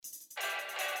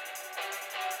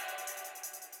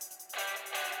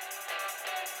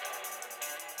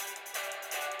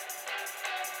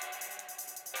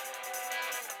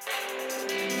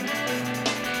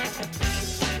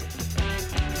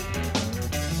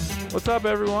What's up,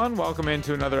 everyone? Welcome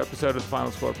into another episode of the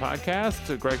Final Score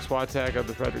podcast. Greg Swatek of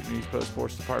the Frederick News Post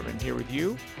Sports Department here with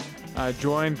you,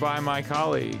 joined by my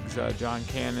colleagues, John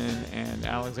Cannon and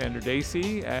Alexander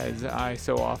Dacey, as I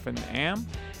so often am.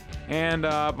 And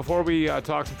before we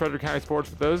talk some Frederick County sports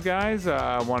with those guys,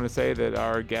 I want to say that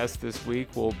our guest this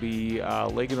week will be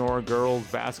Linganore girls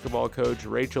basketball coach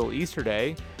Rachael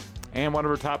Easterday, and one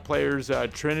of her top players,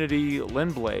 Trinity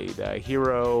Lindblade,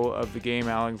 hero of the game,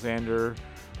 Alexander,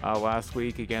 last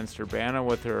week against Urbana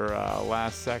with her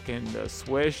last-second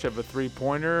swish of a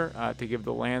three-pointer to give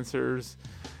the Lancers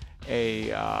a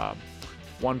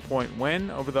 1-point win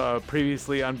over the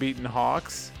previously unbeaten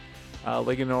Hawks.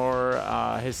 Linganore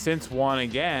has since won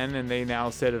again, and they now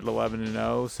sit at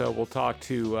 11-0. So we'll talk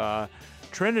to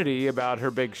Trinity about her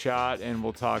big shot, and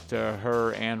we'll talk to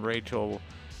her and Rachael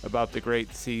about the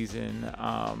great season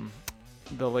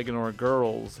the Linganore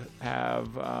girls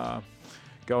have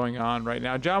going on right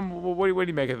now. John, what do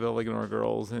you make of the Linganore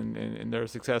girls and their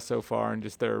success so far, and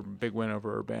just their big win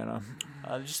over Urbana?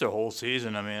 Just their whole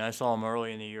season. I mean, I saw them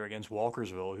early in the year against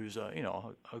Walkersville, who's a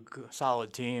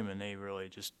solid team, and they really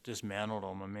just dismantled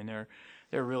them. I mean, they're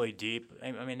really deep.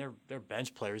 I mean, they're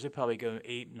bench players. They probably go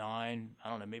 8, 9, I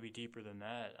don't know, maybe deeper than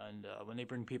that. And when they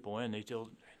bring people in, they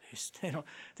don't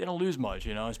lose much,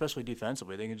 especially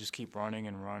defensively. They can just keep running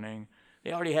and running.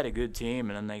 They already had a good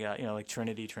team, and then they got, like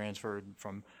Trinity transferred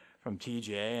from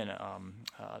TJ, and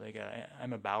they got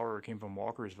Emma Bauer, who came from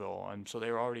Walkersville, and so they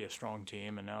were already a strong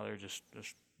team, and now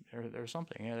they're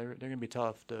something. Yeah, they're going to be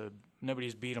tough.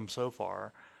 Nobody's beat them so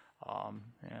far. I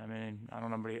mean, I don't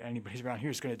know anybody's around here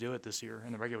who's going to do it this year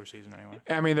in the regular season anyway.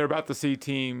 I mean, they're about to see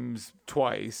teams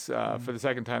twice for the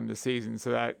second time this season,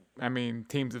 so that, I mean,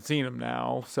 teams have seen them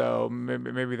now, so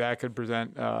maybe that could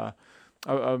present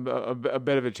a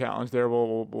bit of a challenge there.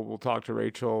 We'll talk to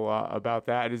Rachael about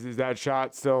that. Is that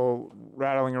shot still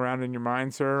rattling around in your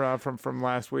mind, sir, from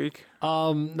last week?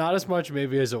 Not as much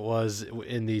maybe as it was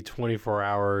in the 24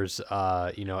 hours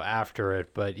after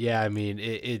it, but yeah, I mean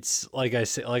it's like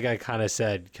I kind of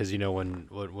said, because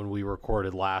when we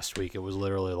recorded last week, it was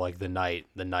literally like the night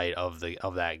of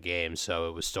that game, so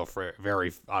it was still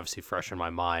very obviously fresh in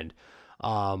my mind.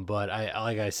 But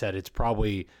like I said, it's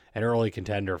probably an early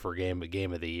contender for game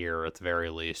of the year at the very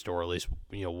least, or at least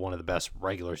one of the best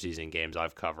regular season games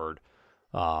I've covered.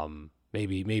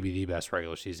 Maybe the best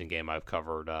regular season game I've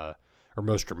covered, or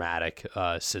most dramatic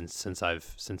since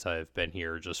I've been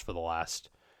here, just for the last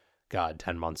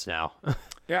 10 months now.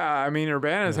 Yeah, I mean,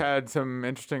 Urbana's had some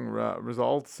interesting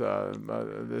results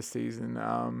this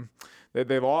season.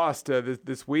 They lost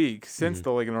this week since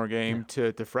the Linganore game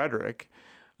to Frederick.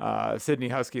 Sydney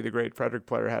Husky, the great Frederick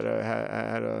player, had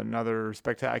another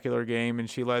spectacular game, and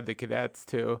she led the cadets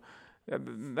to.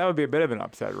 That would be a bit of an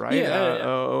upset, right? Yeah,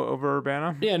 over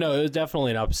Urbana. Yeah, no, it was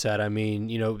definitely an upset. I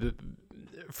mean,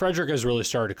 Frederick has really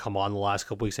started to come on the last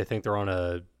couple weeks. I think they're on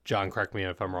a, John, correct me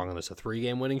if I'm wrong on this, a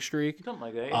 3-game winning streak. Something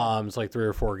like that. Yeah. It's like 3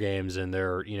 or 4 games, and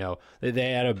they're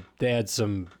they had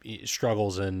some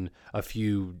struggles and a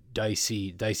few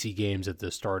dicey games at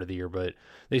the start of the year, but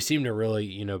they seem to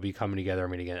really be coming together.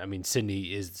 I mean,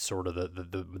 Sydney is sort of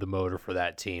the motor for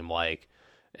that team,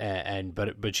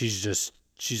 but she's just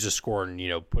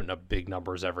scoring, putting up big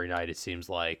numbers every night. It seems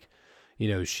like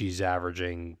she's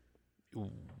averaging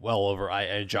well over.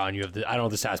 John, you have I don't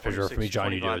have the stats picture for me.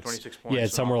 John, you do. 26 points. Yeah,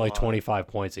 it's somewhere like 25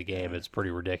 points a game. It's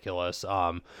pretty ridiculous.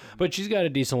 But she's got a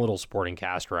decent little supporting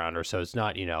cast around her, so it's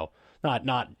not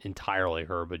not entirely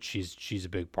her, but she's a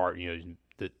big part.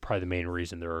 Probably the main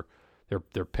reason they're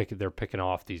picking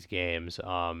off these games.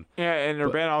 Yeah, and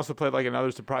Urbana also played like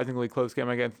another surprisingly close game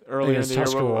earlier in the year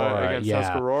against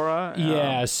Tuscarora.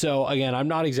 Yeah. So again, I'm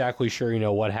not exactly sure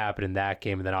what happened in that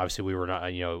game, and then obviously we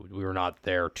were not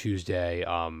there Tuesday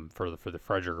for the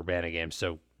Frederick Urbana game,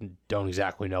 so don't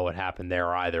exactly know what happened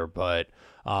there either. But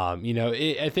I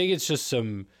think it's just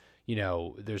some.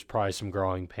 There's probably some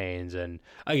growing pains, and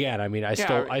again, I mean,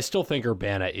 I still think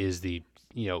Urbana is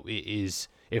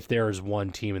if there's one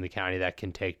team in the county that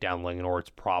can take down Linganore, it's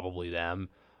probably them.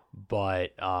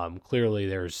 But clearly,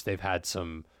 they've had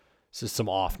some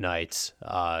off nights.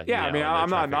 I mean, I'm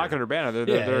not knocking Urbana.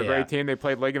 They're a great team. They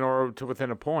played Linganore to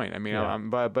within a point. I mean,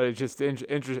 but it's just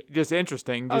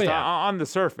interesting. On the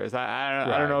surface.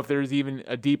 I don't know if there's even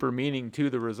a deeper meaning to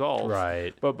the results.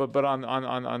 Right. But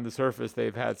on the surface,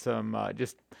 they've had some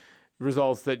just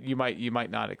results that you might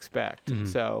not expect. Mm-hmm.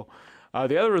 So.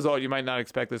 The other result you might not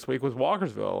expect this week was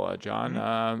Walkersville,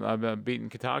 John, beating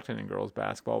Catoctin in girls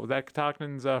basketball. Was that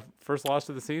Catoctin's first loss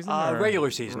of the season? Regular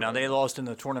season. Now, they lost in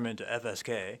the tournament to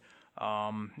FSK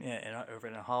over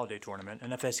in a holiday tournament.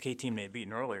 An FSK team they had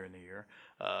beaten earlier in the year.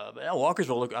 But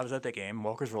Walkersville, I was at that game.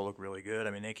 Walkersville looked really good.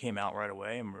 I mean, they came out right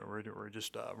away, and we're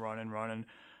just running.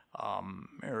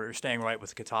 We're staying right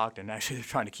with Catoctin. Actually, they're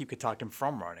trying to keep Catoctin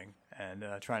from running and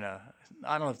trying to.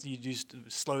 I don't know if you just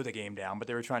slow the game down, but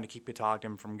they were trying to keep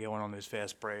Catoctin from going on those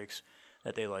fast breaks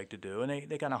that they like to do. And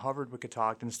they kind of hovered with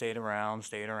Catoctin, stayed around.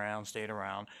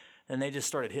 And they just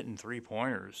started hitting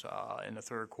 3-pointers in the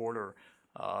third quarter.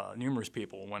 Numerous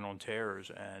people went on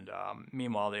tears, and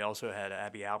meanwhile they also had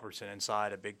Abby Albertson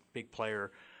inside, a big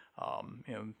player,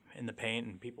 in the paint,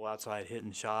 and people outside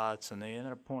hitting shots, and they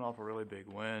ended up pulling off a really big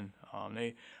win.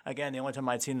 The only time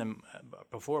I'd seen them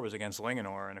before was against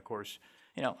Linganore, and of course,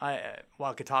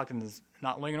 while Catoctin's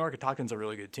not Linganore, Catoctin's a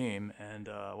really good team, and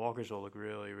Walkersville looked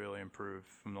really, really improved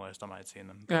from the last time I'd seen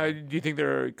them. Do you think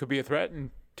there could be a threat in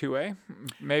 2A,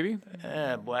 maybe?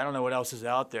 Boy, I don't know what else is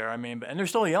out there. I mean, and they're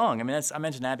still young. I mean, I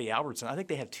mentioned Abby Albertson. I think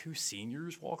they have 2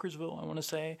 seniors, Walkersville, I want to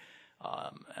say.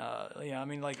 I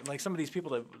mean, like some of these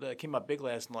people that came up big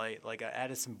last night, like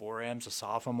Addison Boram's a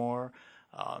sophomore,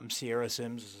 Sierra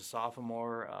Sims is a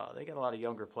sophomore. They got a lot of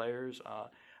younger players.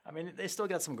 I mean, they still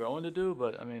got some growing to do,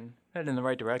 but I mean, headed in the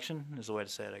right direction is the way to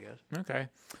say it, I guess. Okay.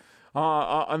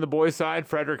 On the boys' side,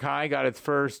 Frederick High got its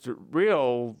first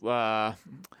real.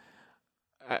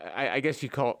 I guess you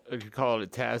call it a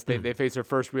test. They faced their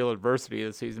first real adversity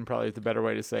of the season, probably is the better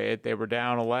way to say it. They were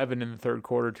down 11 in the third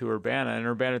quarter to Urbana, and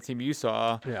Urbana team you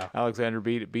saw, Alexander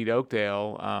beat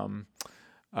Oakdale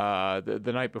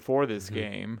the night before this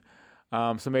game.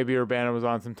 So maybe Urbana was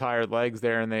on some tired legs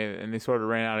there, and they sort of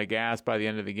ran out of gas by the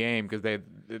end of the game because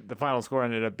the final score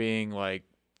ended up being like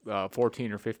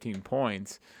 14 or 15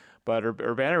 points. But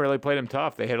Urbana really played them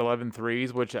tough. They hit 11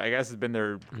 threes, which I guess has been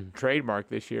their trademark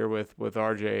this year with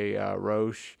R.J.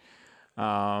 Roche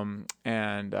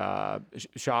and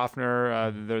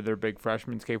Schaffner. They're big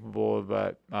freshmen capable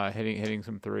of hitting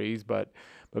some threes. But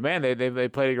man, they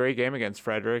played a great game against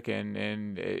Frederick,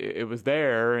 and it was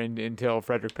there until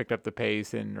Frederick picked up the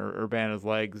pace and Urbana's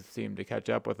legs seemed to catch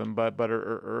up with them. But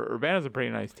Urbana's a pretty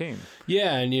nice team.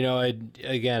 Yeah, and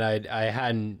I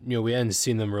hadn't we hadn't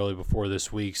seen them really before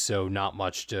this week, so not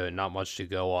much to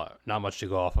go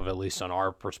off of, at least on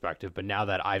our perspective. But now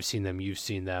that I've seen them, you've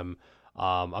seen them.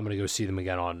 I'm gonna go see them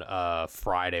again on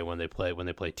Friday when they play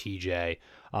TJ.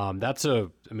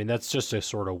 That's just a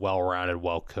sort of well-rounded,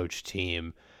 well-coached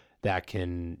team that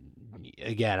can,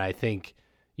 again, I think,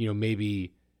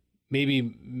 maybe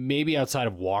outside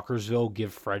of Walkersville,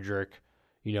 give Frederick,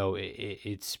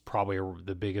 it's probably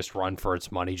the biggest run for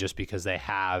its money, just because they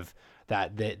have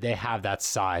that they have that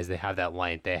size, they have that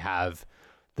length, they have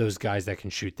those guys that can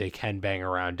shoot. They can bang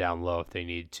around down low if they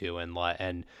need to, and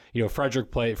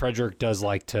Frederick does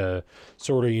like to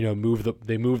sort of move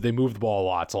the ball a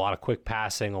lot. It's a lot of quick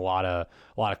passing, a lot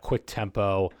of quick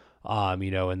tempo,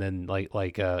 and then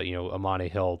like Amani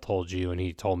Hill told you, and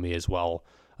he told me as well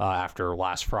after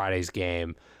last Friday's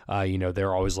game.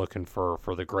 They're always looking for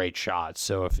the great shots.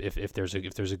 So if there's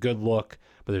a good look,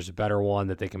 but there's a better one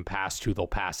that they can pass to, they'll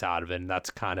pass out of it, and that's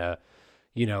kind of.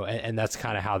 And that's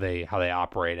kind of how they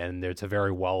operate, and it's a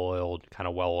very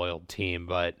well-oiled team.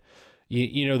 But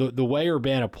the way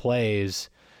Urbana plays,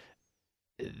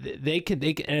 they can,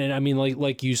 and I mean,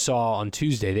 like you saw on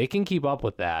Tuesday, they can keep up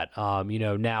with that.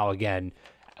 Now again,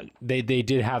 they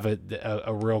did have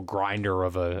a real grinder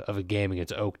of a game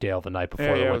against Oakdale the night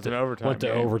before. It went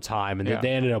to overtime, and they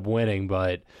ended up winning,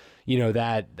 but.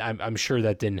 That I'm sure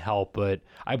that didn't help, but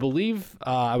I believe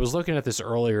I was looking at this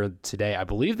earlier today. I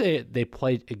believe they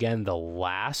played again the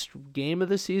last game of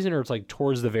the season, or it's like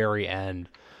towards the very end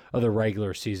of the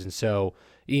regular season. So,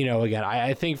 again,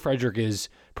 I think Frederick is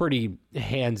pretty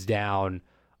hands down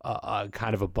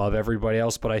kind of above everybody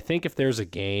else. But I think if there's a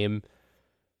game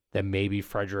that maybe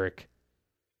Frederick,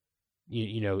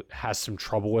 has some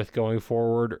trouble with going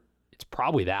forward, it's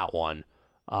probably that one.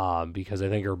 Because I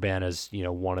think Urbana's,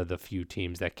 one of the few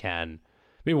teams that can,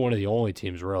 maybe one of the only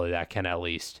teams really that can at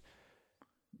least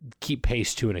keep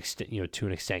pace to an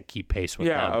extent, keep pace with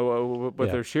them.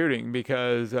 With their shooting,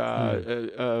 because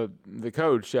the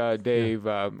coach Dave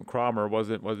Cromer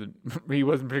wasn't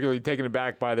particularly taken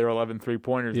aback by their 11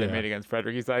 3-pointers they made against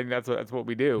Frederick. He's like, that's what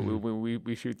we do.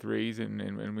 We shoot threes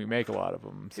and we make a lot of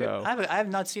them. So I have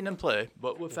not seen them play,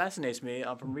 but what fascinates me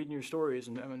from reading your stories,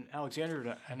 and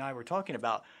Alexander and I were talking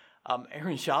about.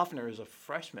 Aaron Schaffner is a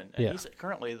freshman, and he's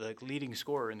currently the leading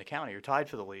scorer in the county, or tied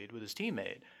for the lead with his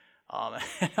teammate.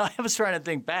 I was trying to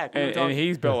think back. And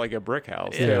he's built like a brick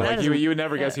house. Yeah, like you would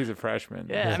never guess he's a frashman.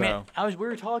 Yeah, so. I mean, we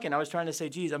were talking. I was trying to say,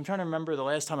 geez, I'm trying to remember the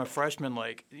last time a freshman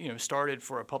started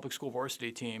for a public school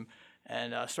varsity team,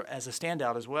 and as a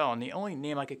standout as well. And the only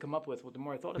name I could come up with, the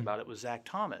more I thought about it, was Zach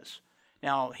Thomas.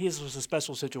 Now, his was a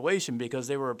special situation because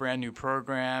they were a brand new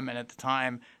program, and at the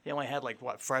time they only had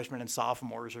freshmen and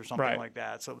sophomores or something like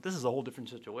that. So this is a whole different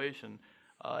situation.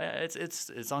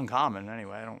 It's uncommon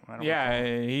anyway. I don't. Yeah,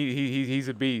 he's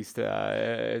a beast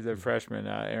as a freshman,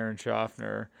 Aaron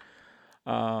Schaffner.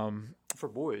 For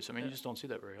boys, I mean, you just don't see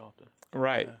that very often.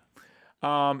 Right. Yeah.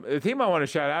 The team I want to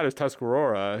shout out is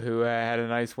Tuscarora, who had a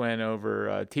nice win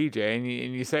over TJ. And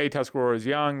you say Tuscarora's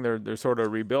young; they're sort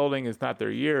of rebuilding. It's not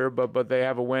their year, but they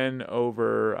have a win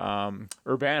over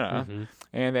Urbana,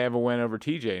 and they have a win over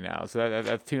TJ now. So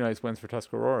that's 2 nice wins for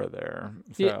Tuscarora there.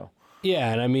 So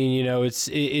yeah, and I mean,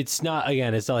 it's not,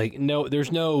 again, it's like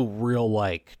there's no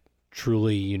real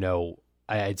truly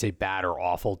I'd say bad or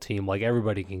awful team. Like,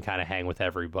 everybody can kind of hang with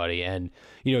everybody. And,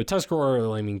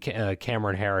 Tuscarora, I mean,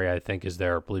 Cameron Harry, I think, I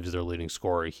believe is their leading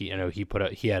scorer. He had I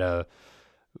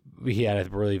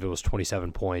believe it was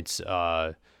 27 points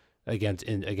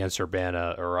against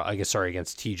Urbana, or against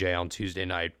TJ on Tuesday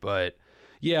night. But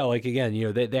yeah,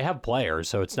 again, they have players,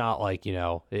 so it's not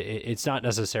it's not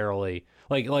necessarily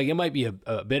it might be a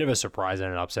bit of a surprise and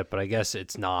an upset, but I guess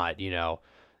it's not,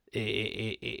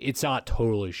 it's not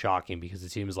totally shocking, because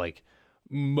it seems like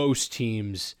most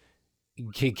teams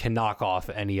can knock off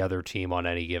any other team on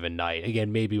any given night.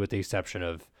 Again, maybe with the exception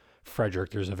of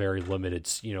Frederick, there's a very limited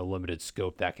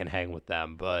scope that can hang with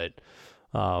them. But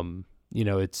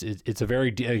it's a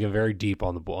very deep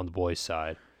on the boys'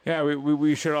 side. Yeah,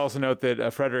 we should also note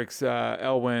that Frederick's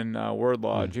Elwin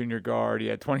Wordlaw, junior guard, he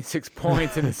had 26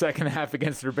 points in the second half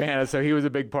against Urbana, so he was a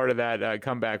big part of that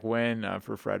comeback win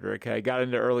for Frederick. He got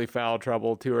into early foul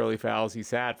trouble, 2 early fouls. He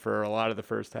sat for a lot of the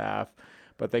first half,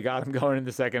 but they got him going in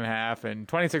the second half, and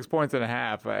 26 points and a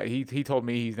half. He told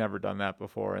me he's never done that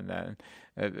before, and then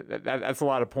that's a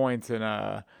lot of points in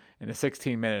a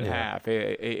 16-minute half,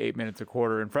 8 minutes a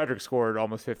quarter, and Frederick scored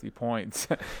almost 50 points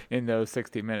in those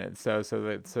 60 minutes. So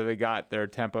they got their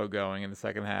tempo going in the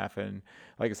second half, and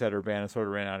like I said, Urbana sort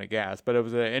of ran out of gas. But it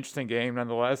was an interesting game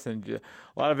nonetheless, and a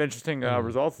lot of interesting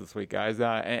results this week, guys.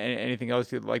 Anything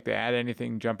else you'd like to add?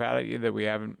 Anything jump out at you that we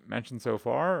haven't mentioned so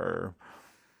far, or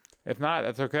if not,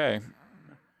 that's okay.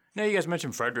 No, you guys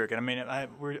mentioned Frederick, and I mean,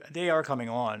 they are coming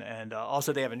on, and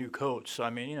also they have a new coach. So I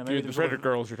mean, maybe the Frederick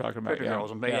girls you're talking about. Frederick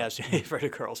girls, but yes,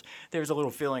 Frederick girls. There's a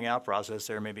little filling out process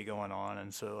there, maybe going on,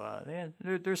 and so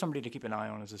there's somebody to keep an eye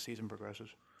on as the season progresses.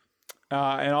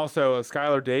 And also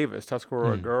Skylar Davis,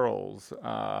 Tuscarora girls,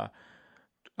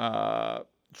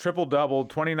 triple-double,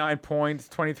 29 points,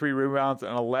 23 rebounds,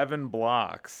 and 11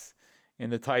 blocks in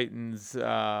the Titans.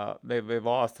 They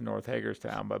lost to North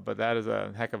Hagerstown, but that is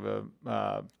a heck of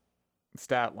a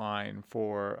stat line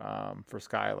for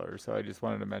Skylar. So I just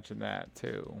wanted to mention that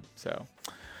too. So,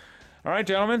 all right,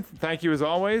 gentlemen, thank you as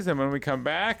always. And when we come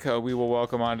back, we will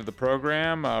welcome onto the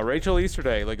program Rachael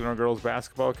Easterday, Linganore girls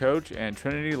basketball coach, and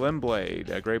Trinity Lindblade,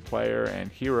 a great player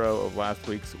and hero of last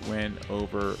week's win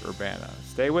over Urbana.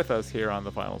 Stay with us here on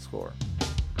The Final Score.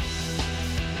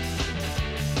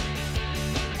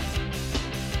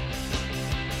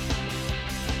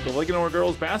 The Linganore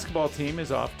girls basketball team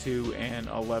is off to an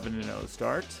 11-0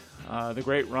 start. The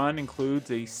great run includes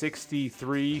a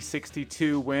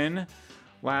 63-62 win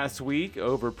last week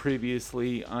over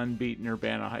previously unbeaten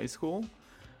Urbana High School.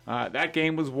 That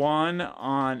game was won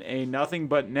on a nothing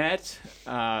but net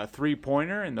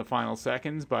 3-pointer in the final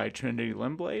seconds by Trinity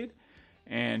Lindblade.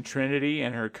 And Trinity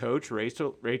and her coach,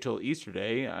 Rachael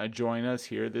Easterday, join us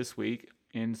here this week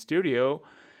in studio.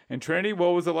 And Trinity,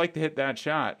 what was it like to hit that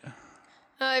shot?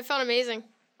 It felt amazing.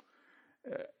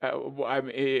 What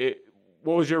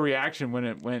was your reaction when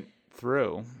it went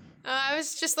through? I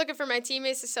was just looking for my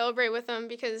teammates to celebrate with them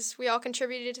because we all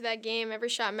contributed to that game. Every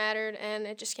shot mattered, and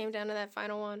it just came down to that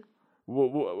final one.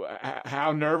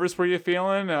 How nervous were you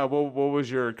feeling? What was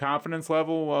your confidence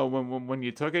level when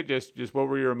you took it? Just what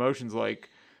were your emotions like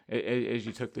as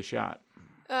you took the shot?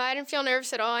 I didn't feel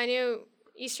nervous at all. I knew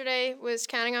Easterday was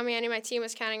counting on me. I knew my team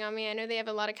was counting on me. I know they have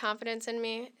a lot of confidence in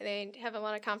me. They have a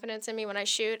lot of confidence in me when I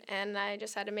shoot, and I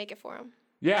just had to make it for them.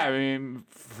 Yeah, I mean,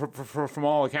 from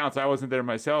all accounts, I wasn't there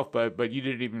myself, but you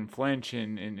didn't even flinch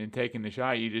in taking the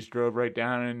shot. You just drove right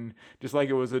down, and just like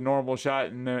it was a normal shot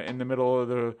in the middle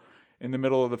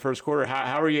of the first quarter.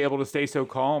 How were you able to stay so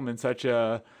calm in such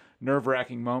a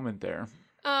nerve-wracking moment there?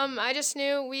 I just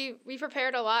knew we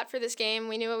prepared a lot for this game.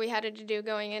 We knew what we had to do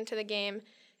going into the game,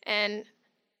 and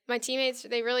my teammates,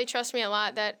 they really trust me a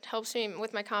lot. That helps me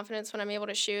with my confidence when I'm able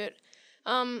to shoot.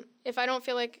 If I don't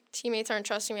feel like teammates aren't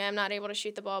trusting me, I'm not able to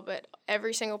shoot the ball, but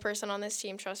every single person on this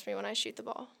team trusts me when I shoot the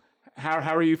ball.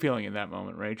 How are you feeling in that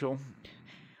moment, Rachael?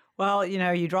 Well,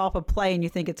 you draw up a play and you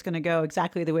think it's going to go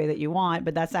exactly the way that you want,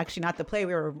 but that's actually not the play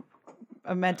we were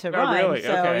meant to Oh, run. really?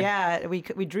 So Okay. yeah, we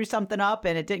drew something up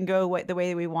and it didn't go the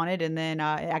way we wanted, and then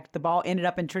the ball ended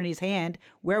up in Trinity's hand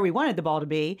where we wanted the ball to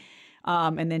be,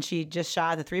 and then she just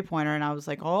shot the 3-pointer, and I was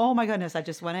like, oh my goodness, I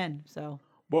just went in. So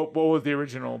What was the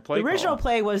original play? the original call?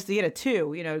 play was to get a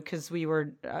 2, because we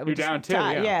were You're down 2,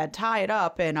 yeah. tie it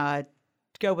up and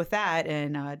go with that,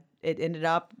 and it ended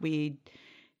up we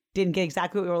didn't get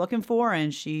exactly what we were looking for,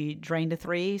 and she drained a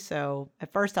 3. So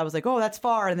at first I was like, oh, that's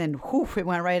far, and then whew, it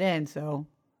went right in. So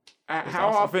How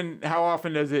often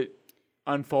does it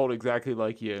unfold exactly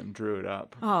like you drew it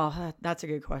up? oh, that's a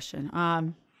good question.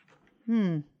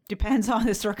 Depends on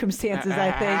the circumstances,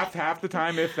 I think. Half the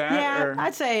time, if that. Yeah, or...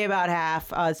 I'd say about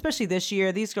half, especially this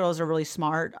year. These girls are really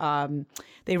smart.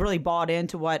 They really bought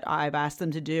into what I've asked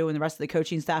them to do, and the rest of the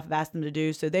coaching staff have asked them to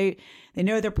do. So they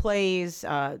know their plays.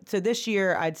 So this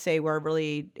year, I'd say we're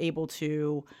really able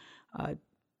to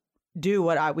do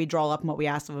what we draw up and what we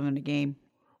asked of them in the game.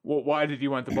 Well, why did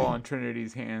you want the ball in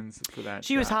Trinity's hands for that?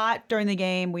 She was hot during the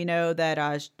game. We know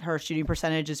that her shooting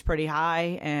percentage is pretty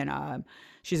high, and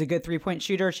she's a good 3-point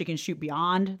shooter. She can shoot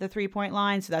beyond the 3-point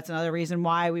line, so that's another reason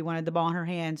why we wanted the ball in her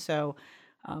hand. So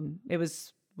it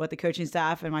was what the coaching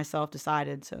staff and myself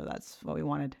decided, so that's what we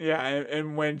wanted. Yeah,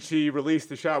 and when she released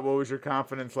the shot, what was your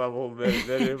confidence level that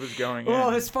it was going in?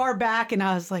 Well, it was far back, and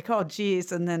I was like, oh,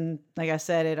 geez. And then, like I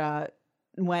said, it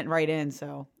went right in,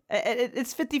 so...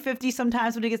 It's 50-50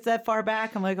 sometimes when it gets that far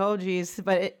back. I'm like, oh, geez.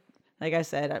 But like I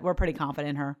said, we're pretty confident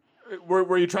in her.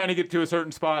 Were you trying to get to a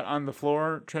certain spot on the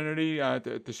floor, Trinity,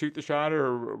 to shoot the shot,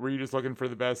 or were you just looking for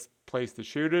the best place to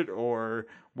shoot it? Or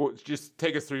just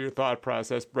take us through your thought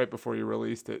process right before you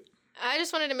released it. I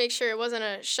just wanted to make sure it wasn't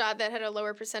a shot that had a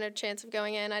lower percentage chance of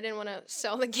going in. I didn't want to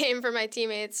sell the game for my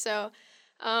teammates. So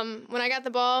when I got the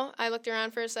ball, I looked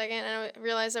around for a second and I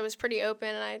realized I was pretty open,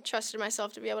 and I trusted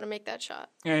myself to be able to make that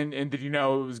shot. And did you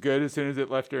know it was good as soon as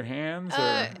it left your hands?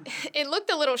 Or? It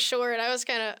looked a little short. I was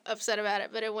kind of upset about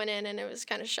it, but it went in, and it was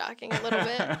kind of shocking a little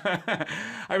bit.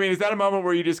 I mean, is that a moment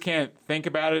where you just can't think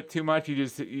about it too much? You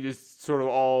just sort of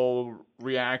all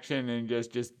reaction and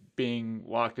just being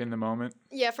locked in the moment?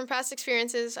 Yeah, from past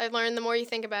experiences, I've learned the more you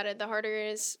think about it, the harder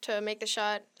it is to make the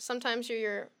shot. Sometimes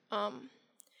you're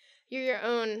your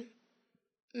own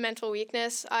mental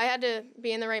weakness. I had to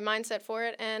be in the right mindset for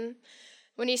it, and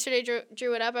when Easterday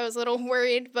drew it up, I was a little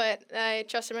worried, but I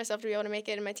trusted myself to be able to make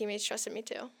it, and my teammates trusted me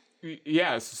too.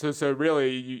 Yes, so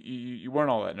really, you weren't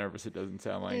all that nervous. It doesn't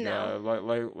sound like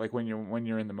No. like when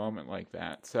you're in the moment like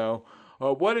that. So,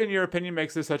 what in your opinion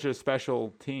makes this such a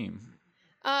special team?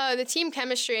 The team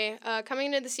chemistry. Coming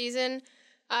into the season,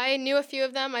 I knew a few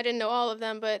of them. I didn't know all of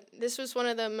them, but this was one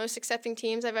of the most accepting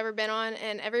teams I've ever been on,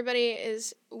 and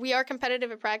we are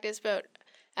competitive at practice, but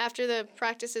after the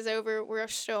practice is over, we're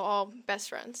still all best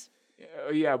friends.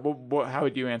 Yeah, well, how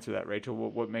would you answer that, Rachel?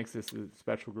 What makes this a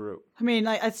special group? I mean,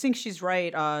 I think she's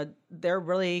right. They're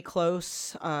really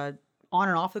close on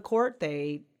and off the court.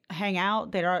 They hang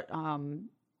out. They're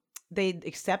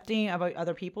accepting of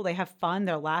other people. They have fun.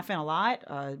 They're laughing a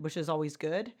lot, which is always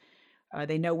good.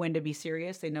 They know when to be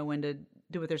serious. They know when to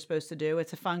do what they're supposed to do.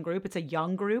 It's a fun group. It's a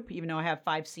young group, even though I have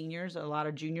 5 seniors, a lot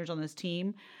of juniors on this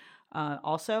team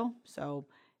also. So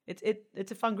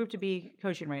it's a fun group to be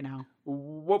coaching right now.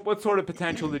 What sort of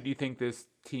potential did you think this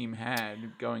team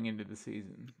had going into the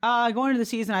season? Going into the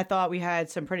season, I thought we had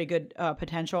some pretty good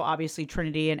potential. Obviously,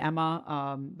 Trinity and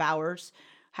Emma Bowers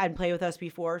hadn't played with us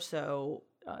before, so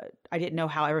I didn't know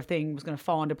how everything was going to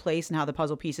fall into place and how the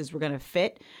puzzle pieces were going to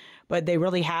fit. But they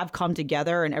really have come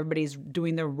together, and everybody's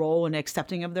doing their role and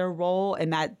accepting of their role,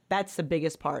 and that's the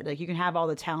biggest part. Like, you can have all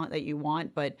the talent that you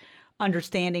want, but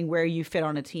understanding where you fit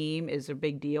on a team is a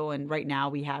big deal. And right now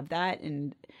we have that,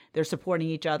 and they're supporting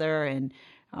each other, and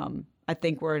I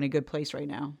think we're in a good place right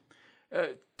now.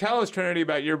 Tell us, Trinity,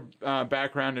 about your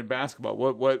background in basketball.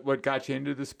 What got you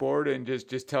into the sport, and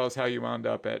just tell us how you wound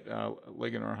up at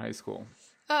Linganore High School.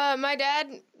 My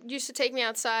dad used to take me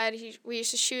outside. We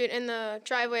used to shoot in the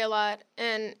driveway a lot,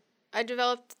 and I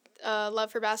developed a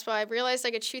love for basketball. I realized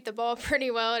I could shoot the ball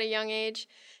pretty well at a young age,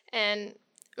 and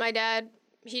my dad,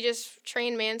 he just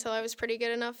trained me until I was pretty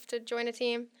good enough to join a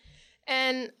team.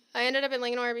 And I ended up at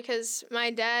Linganore because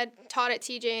my dad taught at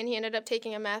TJ, and he ended up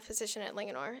taking a math position at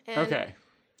Linganore. And okay.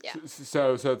 Yeah.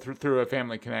 So through a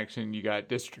family connection, you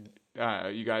got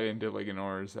you got into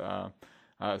Linganore's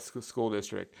school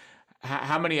district.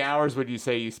 How many hours would you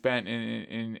say you spent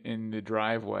in the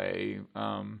driveway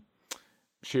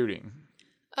shooting?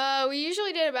 We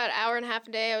usually did about an hour and a half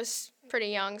a day. I was pretty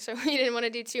young, so we didn't want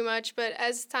to do too much. But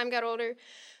as time got older,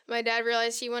 my dad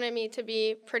realized he wanted me to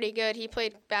be pretty good. He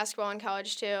played basketball in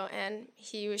college too, and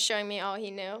he was showing me all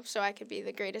he knew so I could be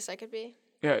the greatest I could be.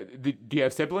 Yeah. Do you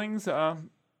have siblings? I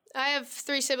have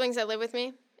 3 siblings that live with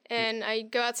me, and I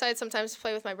go outside sometimes to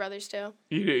play with my brothers too.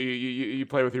 You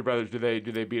play with your brothers. Do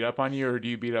they beat up on you, or do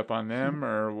you beat up on them,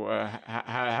 or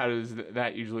how does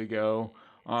that usually go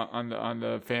on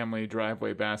the family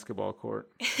driveway basketball court?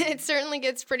 It certainly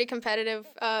gets pretty competitive.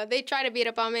 They try to beat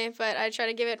up on me, but I try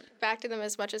to give it back to them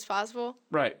as much as possible.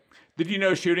 Right. Did you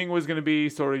know shooting was going to be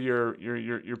sort of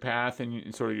your path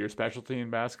and sort of your specialty in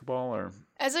basketball, or?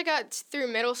 As I got through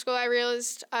middle school, I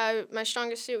realized my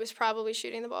strongest suit was probably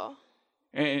shooting the ball.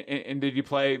 And did you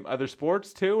play other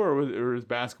sports too, or was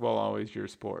basketball always your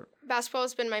sport? Basketball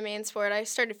has been my main sport. I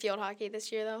started field hockey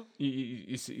this year, though.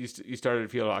 You started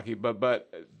field hockey,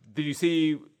 but did you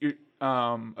see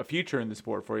a future in the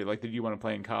sport for you? Like, did you want to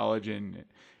play in college and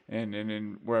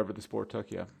wherever the sport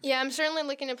took you? Yeah, I'm certainly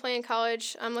looking to play in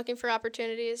college. I'm looking for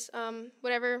opportunities.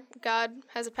 Whatever God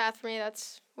has a path for me,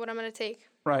 that's what I'm going to take.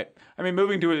 Right. I mean,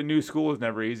 moving to a new school is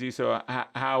never easy. So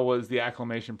how was the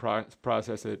acclimation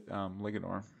process at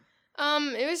Linganore?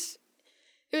 It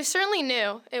was certainly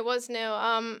new. It was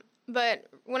new. But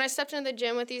when I stepped into the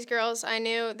gym with these girls, I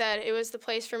knew that it was the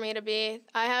place for me to be.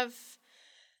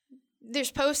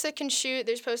 There's posts that can shoot,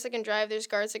 there's posts that can drive, there's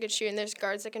guards that can shoot, and there's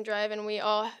guards that can drive, and we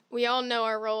all know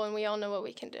our role, and we all know what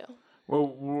we can do. Well,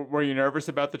 were you nervous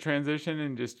about the transition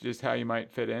and just how you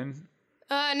might fit in?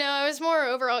 No, I was more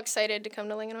overall excited to come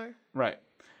to Linganore. Right.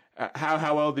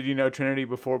 How well did you know Trinity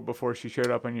before she showed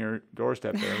up on your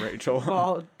doorstep there, Rachael?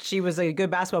 Well, she was a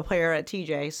good basketball player at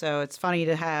TJ, so it's funny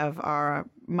to have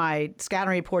my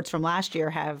scouting reports from last year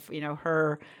have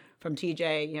her from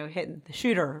TJ hitting the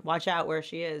shooter. Watch out where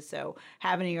she is. So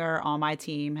having her on my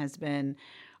team has been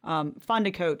fun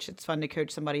to coach. It's fun to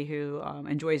coach somebody who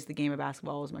enjoys the game of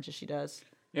basketball as much as she does.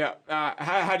 Yeah.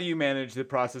 How do you manage the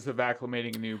process of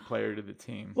acclimating a new player to the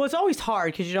team? Well, it's always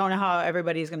hard because you don't know how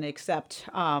everybody's going to accept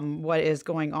what is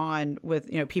going on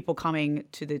with people coming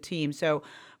to the team. So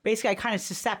basically, I kind of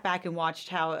just sat back and watched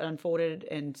how it unfolded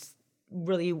and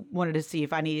really wanted to see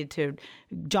if I needed to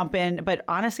jump in. But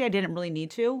honestly, I didn't really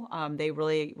need to. They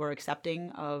really were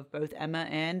accepting of both Emma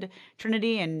and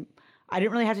Trinity, and I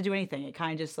didn't really have to do anything. It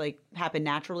kind of just happened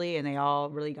naturally, and they all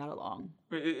really got along.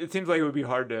 It seems like it would be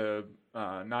hard to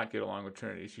not get along with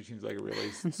Trinity. She seems like a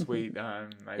really sweet,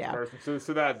 nice person.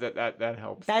 So that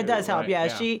helps. That too, does help.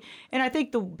 right? Yeah. And I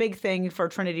think the big thing for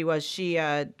Trinity was she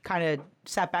kind of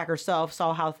sat back herself,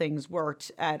 saw how things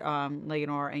worked at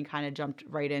Linganore, and kind of jumped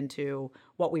right into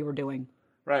what we were doing.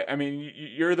 Right. I mean,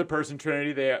 you're the person,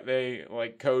 Trinity. They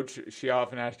coach. She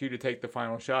often asks you to take the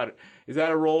final shot. Is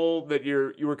that a role that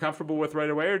you were comfortable with right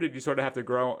away, or did you sort of have to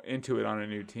grow into it on a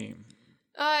new team?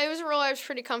 It was a role I was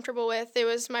pretty comfortable with. It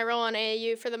was my role on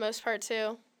AAU for the most part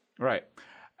too. Right.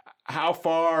 How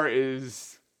far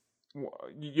is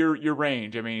your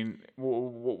range? I mean,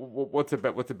 what's a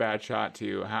bad shot to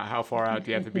you? How far out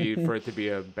do you have to be for it to be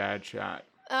a bad shot?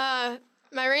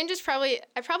 My range is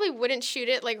I probably wouldn't shoot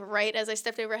it right as I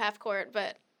stepped over half court,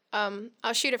 but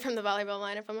I'll shoot it from the volleyball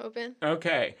line if I'm open.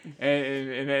 Okay,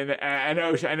 and I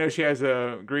know she has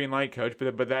a green light coach,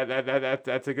 but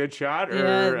that's a good shot.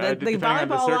 Or, yeah, the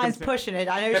volleyball line's pushing it.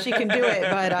 I know she can do it,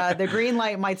 but the green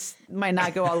light might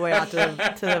not go all the way out to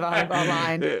the volleyball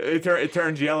line. It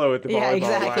turns yellow at the volleyball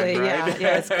exactly. line, right?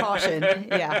 Yeah, it's caution.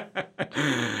 Yeah.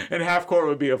 And half court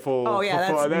would be a full. Oh yeah,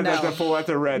 that's a full. That's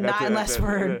a red. Not unless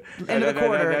we're into the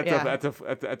quarter.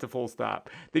 That's a full stop.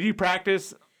 Did you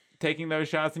practice taking those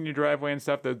shots in your driveway and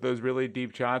stuff, those really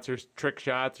deep shots or trick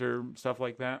shots or stuff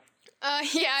like that?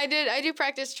 Yeah, I did. I do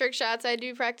practice trick shots. I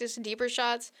do practice deeper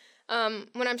shots.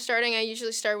 When I'm starting, I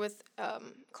usually start with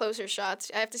closer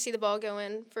shots. I have to see the ball go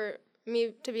in for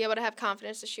me to be able to have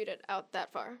confidence to shoot it out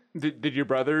that far. Did your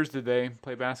brothers, did they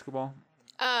play basketball?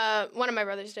 One of my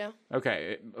brothers do.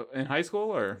 Okay, in high school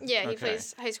or? Yeah, he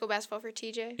plays high school basketball for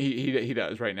TJ. He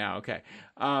does right now. Okay,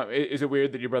 is it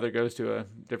weird that your brother goes to a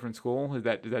different school? Does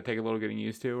that take a little getting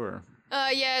used to, or?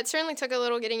 Yeah, it certainly took a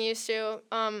little getting used to.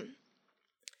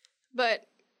 But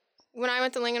when I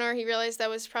went to Linganore, he realized that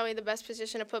was probably the best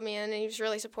position to put me in, and he was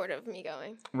really supportive of me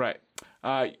going. Right.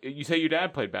 You say your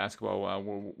dad played basketball.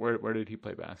 Where did he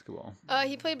play basketball?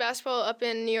 He played basketball up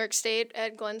in New York State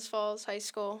at Glens Falls High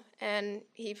School, and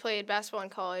he played basketball in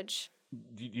college.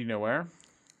 Do you know where?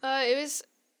 I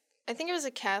think it was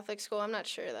a Catholic school. I'm not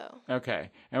sure though.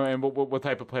 Okay. And what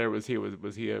type of player was he?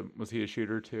 Was he a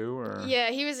shooter too, or?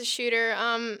 Yeah, he was a shooter.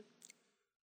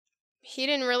 He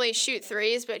didn't really shoot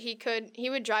threes, but he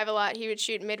would drive a lot. He would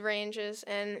shoot mid ranges,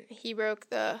 and he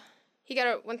got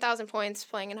 1,000 points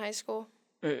playing in high school.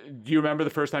 Do you remember the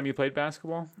first time you played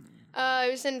basketball?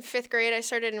 It was in 5th grade. I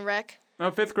started in rec. Oh,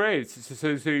 5th grade.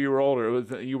 So you were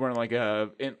older. You weren't like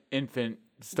a infant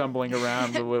stumbling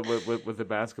around with the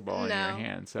basketball in No. your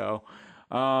hand. So,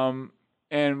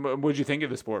 and what did you think of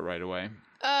the sport right away?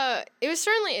 It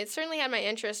certainly had my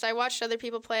interest. I watched other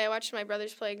people play. I watched my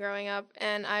brothers play growing up,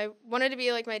 and I wanted to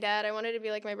be like my dad. I wanted to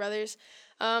be like my brothers.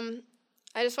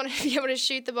 I just wanted to be able to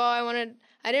shoot the ball.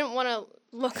 I didn't want to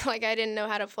look like I didn't know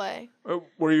how to play.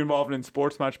 Were you involved in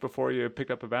sports much before you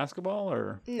picked up a basketball,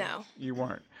 or No. you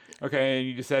weren't? Okay, and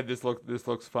you just said this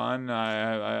looks fun.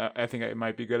 I think I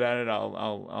might be good at it.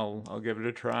 I'll give it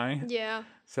a try. Yeah.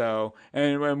 So,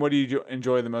 and what do you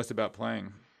enjoy the most about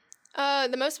playing?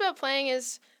 The most about playing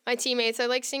is my teammates. I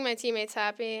like seeing my teammates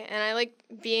happy, and I like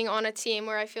being on a team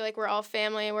where I feel like we're all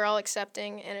family, we're all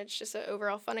accepting, and it's just an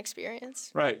overall fun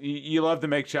experience. Right. You love to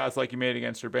make shots like you made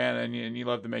against Urbana, and you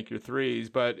love to make your threes,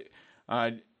 but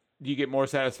do you get more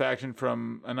satisfaction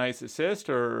from a nice assist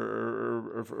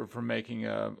or from making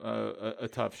a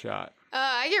tough shot?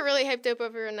 I get really hyped up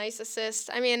over a nice assist.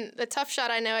 I mean, the tough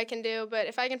shot I know I can do, but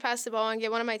if I can pass the ball and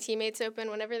get one of my teammates open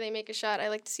whenever they make a shot, I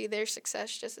like to see their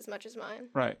success just as much as mine.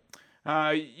 Right.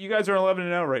 You guys are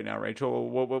 11-0 right now, Rachel.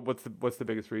 What's the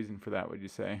biggest reason for that, would you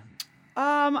say?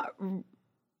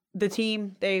 The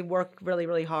team, they work really,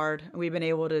 really hard. We've been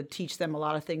able to teach them a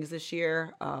lot of things this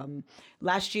year.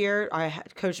 Last year, I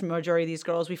had coached the majority of these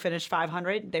girls. We finished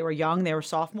 500. They were young. They were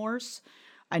sophomores.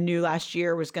 I knew last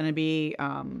year was going to be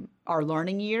our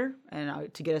learning year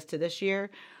and to get us to this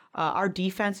year. Our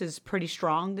defense is pretty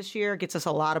strong this year. It gets us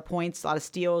a lot of points, a lot of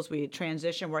steals. We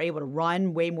transition. We're able to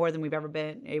run way more than we've ever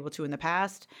been able to in the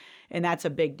past. And that's a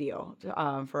big deal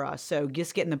for us. So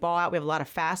just getting the ball out. We have a lot of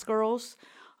fast girls,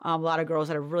 a lot of girls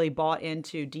that have really bought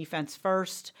into defense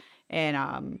first.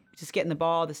 And just getting the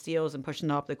ball, the steals, and pushing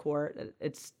it up the court.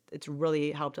 It's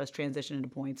really helped us transition into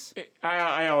points.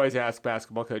 I always ask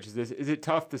basketball coaches this: is it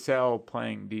tough to sell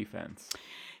playing defense?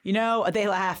 You know, they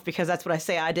laugh because that's what I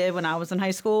say I did when I was in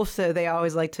high school. So they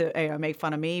always like to make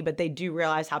fun of me, but they do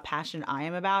realize how passionate I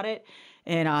am about it,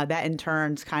 and that in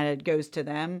turn kind of goes to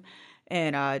them.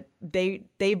 And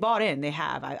they bought in. They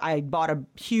have. I bought a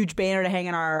huge banner to hang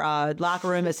in our locker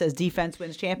room that says "Defense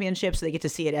wins championships," so they get to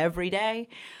see it every day.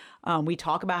 We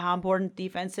talk about how important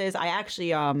defense is. I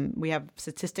actually, we have a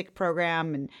statistic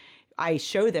program, and I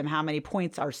show them how many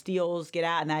points our steals get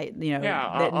at, and that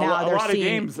a lot of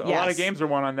games are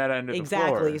won on that end of the floor.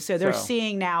 Exactly. So they're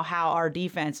seeing now how our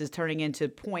defense is turning into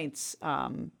points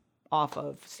off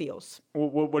of steals.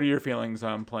 What are your feelings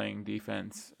on playing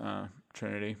defense,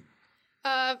 Trinity?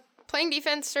 Playing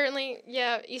defense, certainly,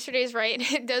 yeah, Easterday's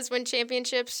right. It does win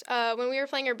championships. When we were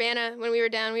playing Urbana, when we were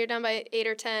down by 8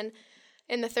 or 10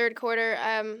 in the third quarter.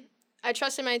 I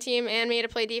trusted my team and me to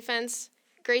play defense.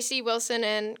 Gracie Wilson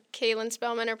and Kaylin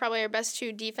Spellman are probably our best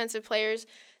two defensive players.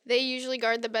 They usually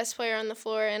guard the best player on the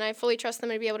floor, and I fully trust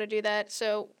them to be able to do that.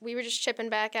 So we were just chipping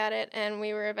back at it, and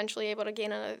we were eventually able to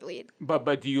gain another lead.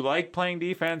 But do you like playing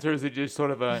defense, or is it just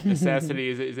sort of a necessity?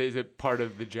 Is it part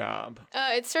of the job?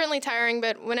 It's certainly tiring,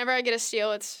 but whenever I get a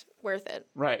steal, it's worth it.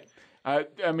 Right.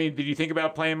 I mean, did you think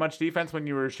about playing much defense when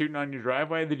you were shooting on your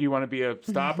driveway? Did you want to be a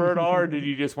stopper at all, or did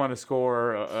you just want to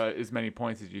score as many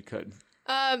points as you could?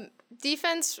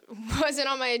 Defense wasn't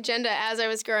on my agenda as I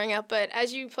was growing up, but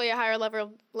as you play a higher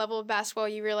level of basketball,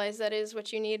 you realize that is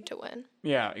what you need to win.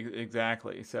 Yeah,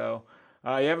 exactly. So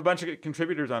you have a bunch of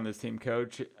contributors on this team,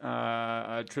 Coach.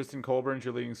 Tristan Colburn's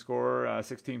your leading scorer,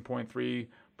 16.3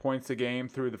 points a game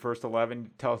through the first 11.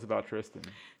 Tell us about Tristan.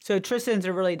 So Tristan's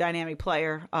a really dynamic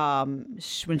player.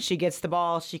 When she gets the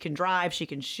ball, she can drive, she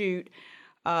can shoot.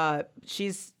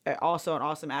 She's also an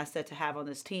awesome asset to have on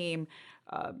this team.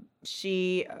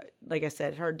 She, like I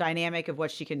said, her dynamic of what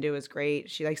she can do is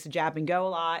great. She likes to jab and go a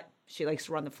lot. She likes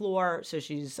to run the floor. So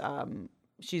she's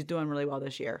doing really well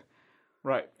this year.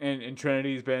 Right. And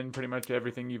Trinity's been pretty much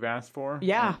everything you've asked for?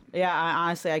 Yeah.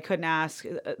 Honestly, I couldn't ask.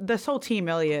 This whole team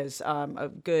really is a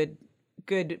good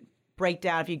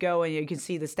breakdown. If you go and you can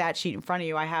see the stat sheet in front of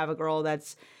you, I have a girl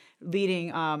that's leading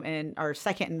and our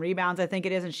second in rebounds, I think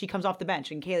it is, and she comes off the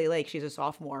bench. And Kaylee Lake, she's a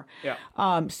sophomore.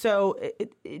 Yeah. So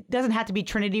it doesn't have to be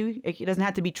Trinity. It doesn't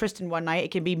have to be Tristan one night.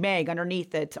 It can be Meg underneath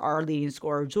that's our leading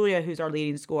scorer, Julia, who's our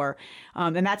leading scorer.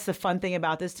 And that's the fun thing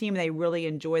about this team. They really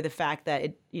enjoy the fact that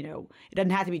it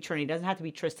doesn't have to be Trinity, it doesn't have to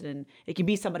be Tristan. It can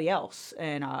be somebody else,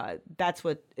 and that's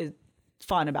what is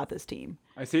fun about this team.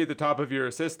 I see at the top of your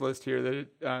assist list here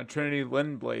that Trinity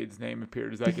Lindblade's name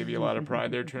appeared. Does that give you a lot of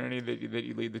pride there, Trinity, that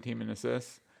you lead the team in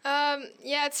assists?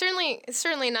 Yeah, it's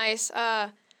certainly nice.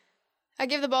 I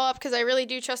give the ball up because I really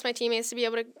do trust my teammates to be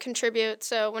able to contribute.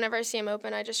 So whenever I see them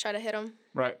open, I just try to hit them.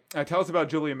 Right. Tell us about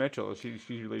Julia Mitchell. She's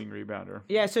your leading rebounder.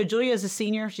 Yeah, so Julia is a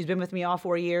senior. She's been with me all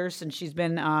 4 years, and she's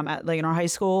been at Linganore High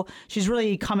School. She's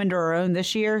really come into her own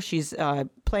this year. She's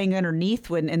playing underneath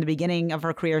when in the beginning of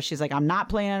her career, she's like, I'm not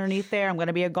playing underneath there. I'm going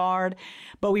to be a guard.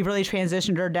 But we've really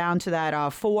transitioned her down to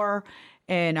that 4.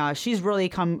 And she's really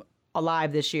come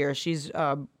alive this year. She's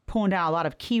pulling down a lot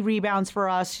of key rebounds for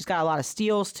us. She's got a lot of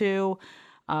steals too.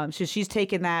 So she's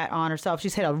taken that on herself.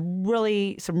 She's hit some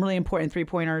really important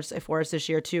 3-pointers for us this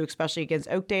year too, especially against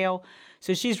Oakdale.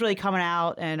 So she's really coming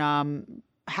out and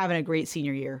having a great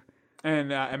senior year.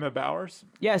 And Emma Bowers?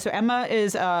 Yeah, so Emma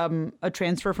is a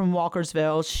transfer from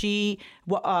Walkersville.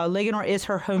 Linganore is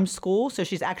her home school, so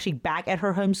she's actually back at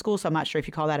her home school, so I'm not sure if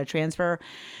you call that a transfer.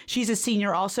 She's a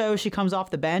senior also. She comes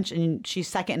off the bench, and she's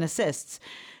second in assists.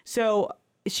 So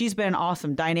she's been an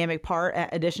awesome dynamic part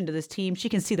addition to this team. She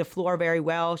can see the floor very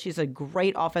well. She's a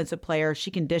great offensive player. She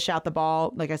can dish out the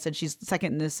ball. Like I said, she's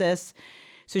second in assists.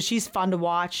 So she's fun to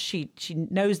watch. She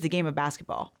knows the game of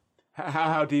basketball.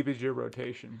 How deep is your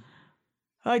rotation?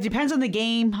 It depends on the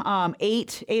game.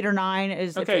 8 or 9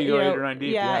 is okay. You go 8 or 9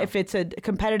 deep. Yeah, if it's a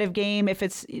competitive game, if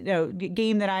it's a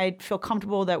game that I feel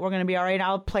comfortable that we're going to be all right,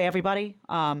 I'll play everybody.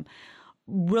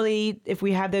 Really, if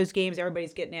we have those games,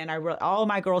 everybody's getting in. All of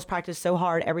my girls practice so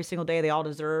hard every single day. They all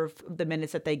deserve the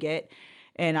minutes that they get,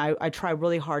 and I try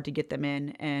really hard to get them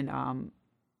in. And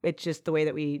it's just the way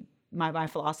that my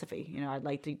philosophy. I'd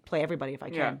like to play everybody if I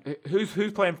can. Yeah.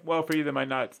 Who's playing well for you that might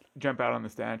not jump out on the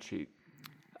stat sheet?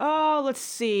 Oh, let's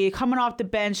see. Coming off the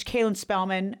bench, Kaylin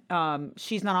Spellman.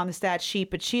 She's not on the stat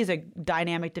sheet, but she's a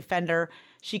dynamic defender.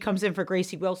 She comes in for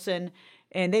Gracie Wilson.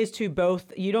 And those two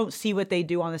both, you don't see what they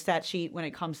do on the stat sheet when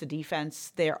it comes to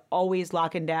defense. They're always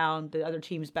locking down the other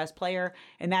team's best player.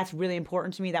 And that's really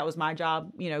important to me. That was my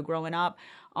job, growing up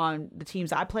on the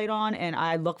teams I played on. And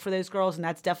I look for those girls, and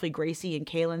that's definitely Gracie and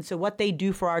Kaylin. So what they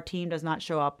do for our team does not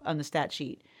show up on the stat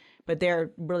sheet. But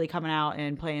they're really coming out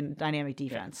and playing dynamic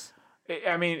defense. Yeah.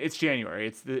 I mean, it's January.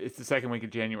 It's the second week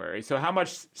of January. So how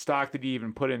much stock did you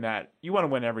even put in that? You want to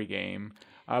win every game,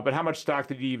 but how much stock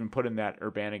did you even put in that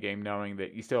Urbana game, knowing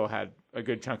that you still had a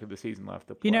good chunk of the season left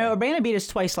to play? Urbana beat us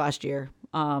twice last year,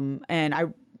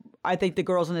 and I think the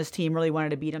girls on this team really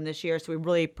wanted to beat them this year. So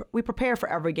we prepare for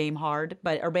every game hard,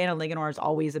 but Urbana Linganore is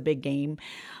always a big game,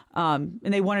 and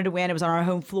they wanted to win. It was on our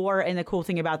home floor, and the cool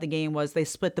thing about the game was they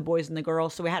split the boys and the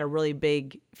girls, so we had a really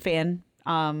big fan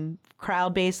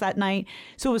crowd base that night,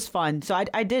 so it was fun. So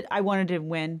I wanted to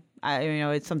win.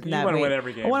 It's something that you want to win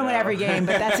every game. I want to win every game,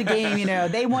 but that's a game.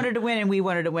 They wanted to win and we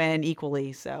wanted to win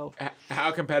equally. So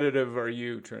how competitive are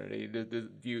you, Trinity? Do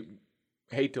you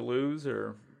hate to lose,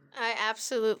 or? I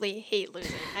absolutely hate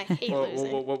losing. I hate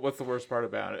losing. What's the worst part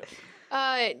about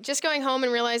it? Just going home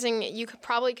and realizing you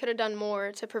probably could have done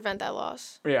more to prevent that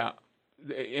loss. Yeah.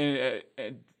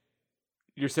 And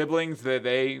your siblings,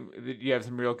 you have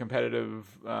some real competitive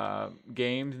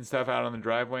games and stuff out on the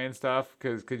driveway and stuff?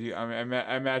 Because I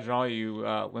imagine all you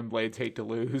Lindblades hate to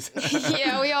lose.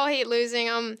 Yeah, we all hate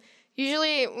losing.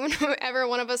 Usually, whenever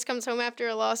one of us comes home after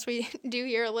a loss, we do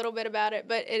hear a little bit about it.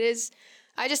 But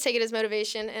I just take it as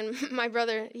motivation, and my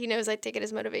brother, he knows I take it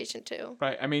as motivation too.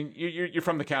 Right. I mean, you're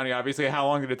from the county, obviously. How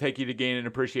long did it take you to gain an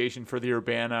appreciation for the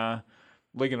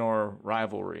Urbana-Linganore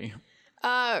rivalry?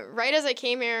 Right as I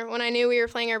came here, when I knew we were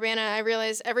playing Urbana, I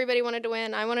realized everybody wanted to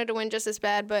win. I wanted to win just as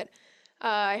bad, but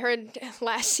I heard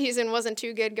last season wasn't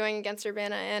too good going against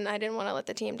Urbana, and I didn't want to let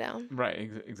the team down.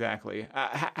 Right, exactly.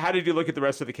 How did you look at the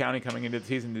rest of the county coming into the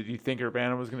season? Did you think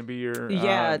Urbana was going to be your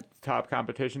top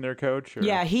competition there, Coach? Or?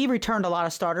 Yeah, he returned a lot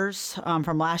of starters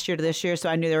from last year to this year, so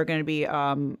I knew they were going to be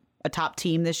a top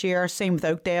team this year. Same with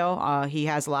Oakdale.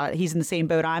 He's in the same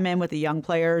boat I'm in with the young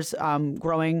players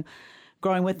growing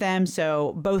with them.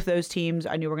 So both those teams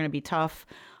I knew were going to be tough.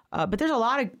 But there's a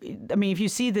lot of, if you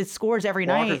see the scores every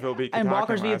night.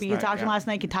 Walkersville beat Catoctin last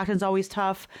night. Catoctin's always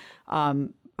tough.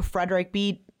 Frederick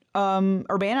beat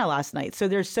Urbana last night. So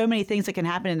there's so many things that can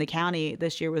happen in the county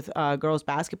this year with girls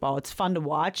basketball. It's fun to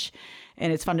watch,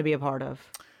 and it's fun to be a part of.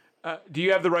 Do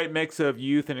you have the right mix of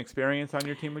youth and experience on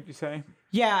your team, would you say?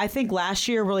 Yeah, I think last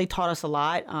year really taught us a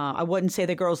lot. I wouldn't say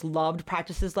the girls loved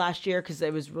practices last year because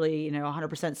it was really,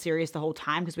 100% serious the whole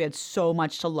time because we had so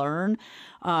much to learn.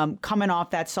 Coming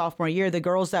off that sophomore year, the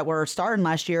girls that were starting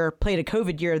last year played a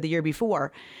COVID year the year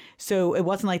before. So it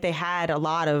wasn't like they had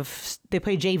they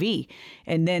played JV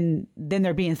and then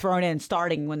they're being thrown in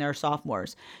starting when they're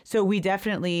sophomores. So we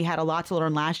definitely had a lot to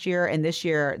learn last year, and this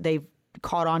year they've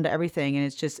caught on to everything, and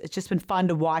it's just been fun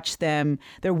to watch them,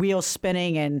 their wheels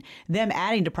spinning and them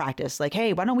adding to practice, like,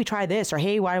 hey, why don't we try this, or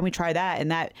hey, why don't we try that? And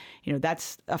that,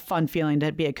 that's a fun feeling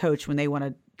to be a coach when they want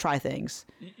to try things.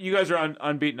 You guys are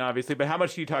unbeaten, obviously, but how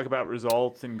much do you talk about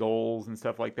results and goals and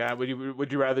stuff like that? Would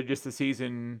you rather just the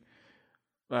season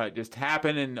just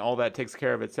happen and all that takes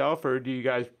care of itself, or do you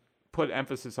guys put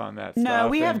emphasis on that No,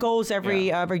 stuff. we have goals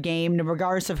every game,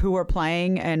 regardless of who we're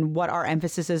playing and what our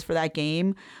emphasis is for that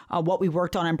game. What we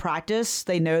worked on in practice,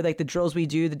 they know like the drills we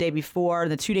do the day before,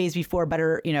 the 2 days before,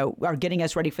 better are getting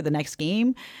us ready for the next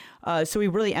game. So we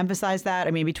really emphasize that.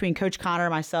 I mean, between Coach Connor,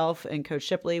 myself, and Coach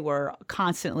Shipley, we're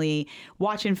constantly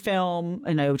watching film,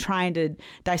 trying to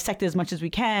dissect it as much as we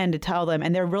can to tell them,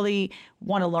 and they really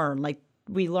want to learn. Like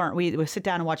we sit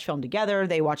down and watch film together.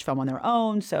 They watch film on their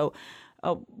own. So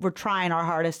we're trying our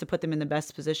hardest to put them in the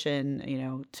best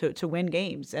position, to win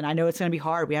games. And I know it's going to be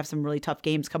hard. We have some really tough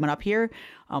games coming up here.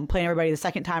 Playing everybody the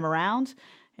second time around,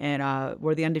 and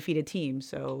we're the undefeated team.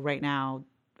 So right now,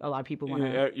 a lot of people want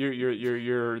to.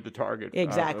 You're the target.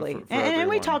 Exactly, for and everyone,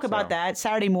 we talk about that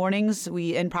Saturday mornings.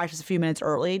 We practice a few minutes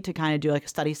early to kind of do like a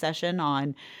study session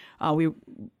on. We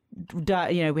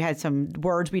had some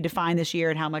words we defined this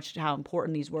year and how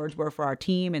important these words were for our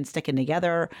team and sticking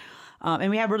together.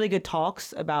 And we have really good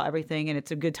talks about everything, and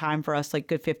it's a good time for us, like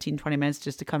good 15, 20 minutes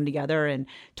just to come together and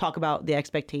talk about the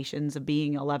expectations of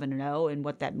being 11-0 and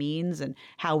what that means and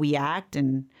how we act.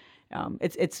 And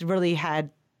it's really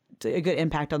had a good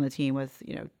impact on the team with,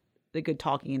 the good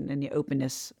talking and the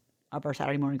openness of our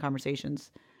Saturday morning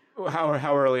conversations.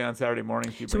 How early on Saturday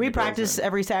mornings do you So we practice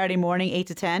every Saturday morning, 8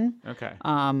 to 10. Okay.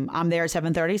 I'm there at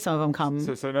 7:30. Some of them come.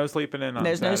 So no sleeping in on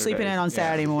There's no sleeping in on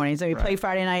Saturday mornings. And we play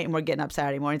Friday night, and we're getting up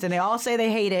Saturday mornings. And they all say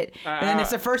they hate it. And then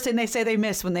it's the first thing they say they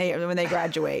miss when they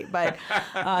graduate. But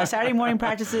Saturday morning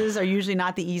practices are usually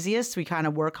not the easiest. We kind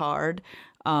of work hard.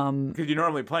 Because you're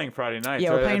normally playing Friday nights.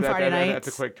 Yeah, we're playing Friday nights. That's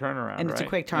a quick turnaround, and it's a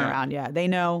quick turnaround. Yeah. They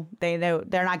know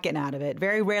they're not getting out of it.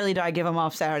 Very rarely do I give them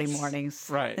off Saturday mornings.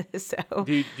 Right. So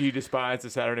do you despise the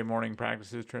Saturday morning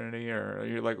practices, Trinity, or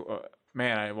you're like,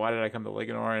 man, why did I come to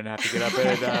Linganore and have to get up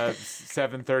at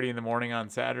 7:30 in the morning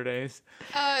on Saturdays?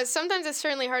 Sometimes it's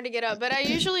certainly hard to get up, but I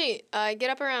usually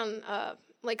get up around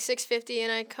like 6:50,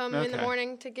 and I come in the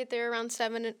morning to get there around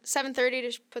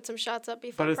 7:30 to put some shots up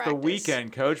before practice. But it's practice. the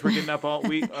weekend, Coach. We're getting up all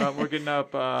week. We're getting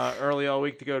up early all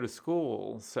week to go to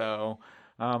school. So,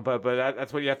 but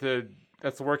that's what you have to.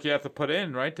 That's the work you have to put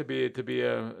in, right? To be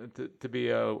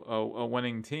a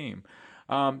winning team.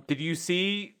 Did you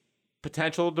see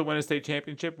potential to win a state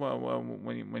championship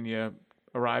when you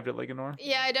arrived at Linganore?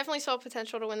 Yeah, I definitely saw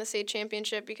potential to win the state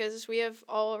championship because we have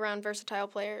all around versatile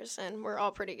players, and we're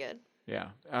all pretty good. Yeah.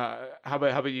 How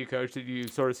about you, Coach? Did you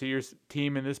sort of see your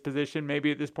team in this position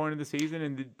maybe at this point of the season?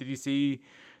 And did you see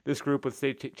this group with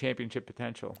state championship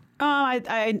potential?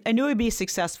 I knew we'd be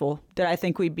successful. Did I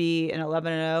think we'd be an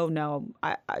 11-0? No,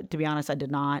 I to be honest, I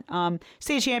did not.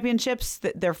 State championships,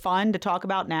 they're fun to talk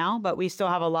about now, but we still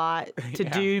have a lot to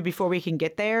do before we can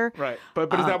get there. Right.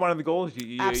 But is that one of the goals?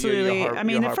 Absolutely.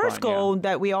 The first goal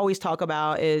that we always talk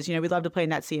about is, we'd love to play in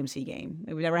that CMC game.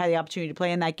 We've never had the opportunity to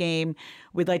play in that game.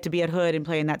 We'd like to be at Hood and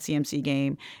play in that CMC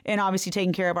game. And obviously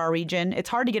taking care of our region. It's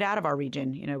hard to get out of our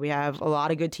region. We have a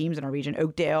lot of good teams in our region.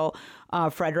 Oakdale,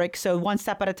 Frederick. So one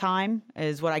step at a time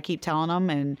is what I keep telling them.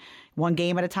 And one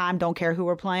game at a time, don't care who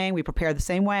we're playing. We prepare the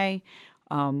same way.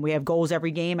 We have goals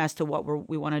every game as to what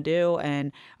we want to do.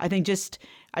 And I think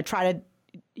I try to,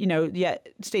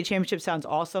 state championship sounds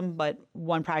awesome, but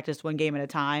one practice, one game at a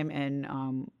time.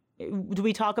 And do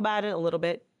we talk about it a little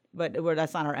bit? But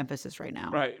that's not our emphasis right now.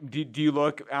 Right. Do you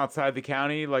look outside the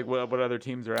county, like what other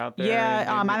teams are out there? Yeah,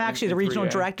 I'm actually the regional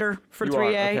director for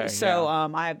 3A. Okay, so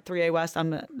I have 3A West. I'm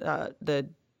the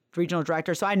regional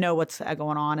director, so I know what's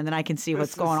going on, and then I can see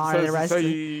what's going on in the rest. So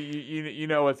you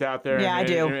know what's out there. Yeah, I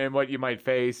do. And what you might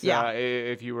face. Yeah.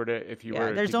 If you were to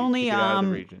there's to only get out of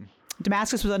the region.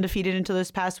 Damascus was undefeated until this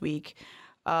past week.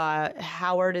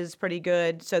 Howard is pretty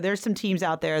good. So there's some teams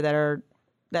out there that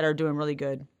are doing really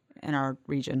good in our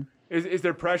region. Is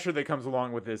there pressure that comes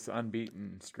along with this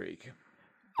unbeaten streak?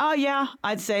 Oh, yeah,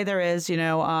 I'd say there is.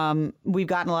 We've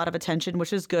gotten a lot of attention,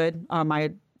 which is good.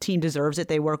 My team deserves it.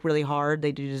 They work really hard.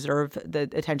 They do deserve the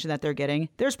attention that they're getting.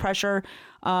 There's pressure.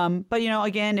 But,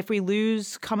 again, if we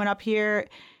lose coming up here,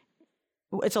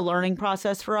 it's a learning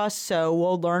process for us. So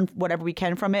we'll learn whatever we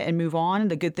can from it and move on.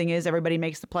 The good thing is everybody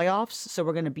makes the playoffs. So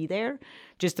we're going to be there.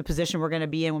 Just the position we're going to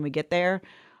be in when we get there.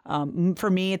 For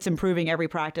me, it's improving every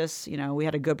practice. We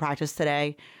had a good practice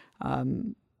today.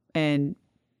 And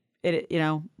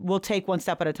we'll take one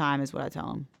step at a time is what I tell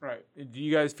them. Right. Do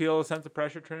you guys feel a sense of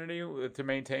pressure, Trinity, to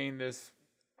maintain this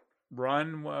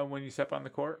run when you step on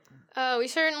the court? We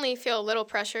certainly feel a little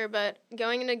pressure, but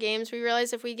going into games, we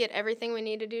realize if we get everything we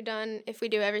need to do done, if we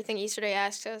do everything Easterday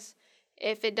asks us,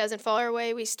 if it doesn't fall our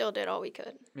way, we still did all we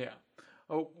could. Yeah.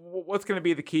 Oh, what's going to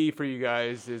be the key for you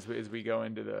guys as we go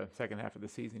into the second half of the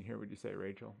season here, would you say,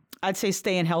 Rachael? I'd say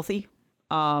staying healthy.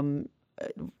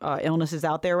 illnesses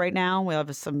out there right now. We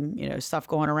have some, stuff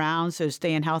going around. So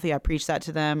staying healthy, I preach that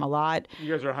to them a lot.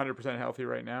 You guys are 100% healthy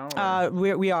right now?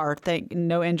 We are.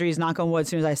 No injuries, knock on wood. As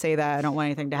soon as I say that, I don't want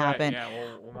anything to happen. Yeah,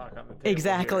 we'll knock on the table.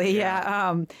 Exactly, here.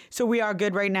 yeah. So we are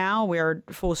good right now. We are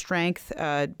full strength.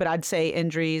 But I'd say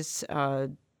injuries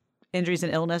and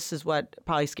illness is what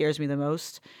probably scares me the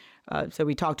most. So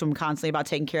we talk to them constantly about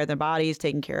taking care of their bodies,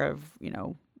 taking care of,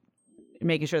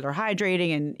 making sure they're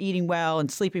hydrating and eating well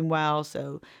and sleeping well.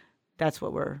 So that's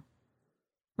what we're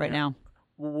right now.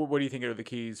 What do you think are the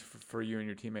keys for you and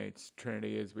your teammates,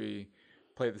 Trinity, as we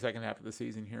play the second half of the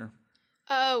season here?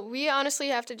 We honestly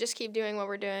have to just keep doing what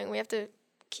we're doing. We have to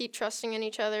keep trusting in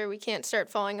each other. We can't start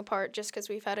falling apart just because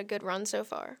we've had a good run so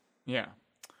far. Yeah.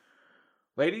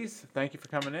 Ladies, thank you for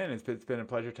coming in. It's been a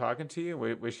pleasure talking to you.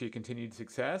 We wish you continued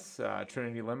success.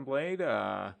 Trinity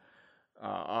Lindblade,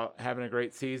 having a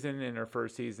great season in her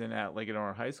first season at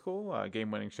Linganore High School.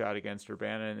 Game-winning shot against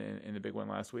Urbana in the big one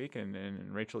last week, and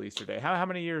Rachael Easterday. How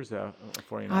many years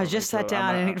for you now? I just sat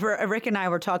down, and Rick and I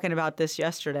were talking about this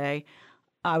yesterday.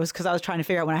 Because I was trying to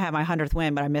figure out when I had my 100th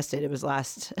win, but I missed it. It was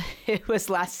last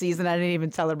season. I didn't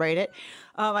even celebrate it.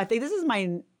 I think this is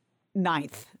my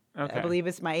 9th. Okay. I believe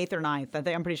it's my 8th or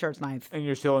 9th. I'm pretty sure it's 9th. And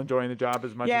you're still enjoying the job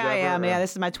as much as ever? Yeah, I am. Yeah,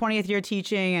 this is my 20th year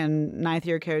teaching and 9th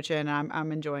year coaching.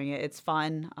 I'm enjoying it. It's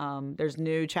fun. There's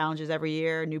new challenges every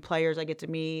year, new players I get to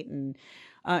meet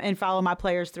and follow my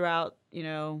players throughout.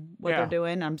 What they're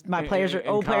doing. My players are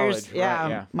old players. Right,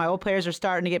 yeah, my old players are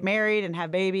starting to get married and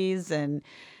have babies and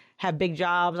have big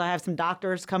jobs. I have some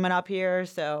doctors coming up here,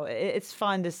 so it's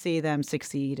fun to see them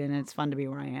succeed, and it's fun to be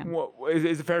where I am. Well,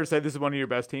 is it fair to say this is one of your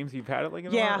best teams you've had at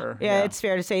Linganore? Yeah, it's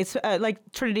fair to say. It's like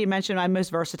Trinity mentioned, my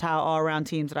most versatile all-around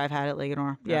teams that I've had at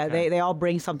Linganore. Yeah, okay. They all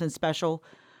bring something special,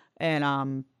 and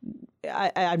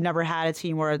I've never had a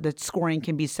team where the scoring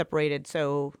can be separated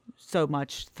so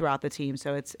much throughout the team.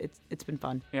 So it's been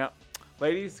fun. Yeah.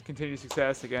 Ladies, continued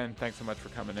success. Again, thanks so much for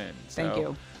coming in. Thank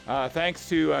you. Thanks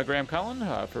to Graham Cullen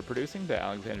for producing, to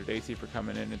Alexander Dacey for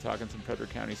coming in and talking some Frederick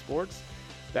County sports.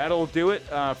 That'll do it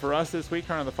for us this week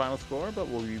on the Final Score, but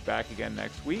we'll be back again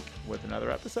next week with another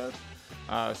episode.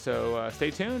 So stay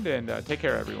tuned and take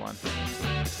care, everyone.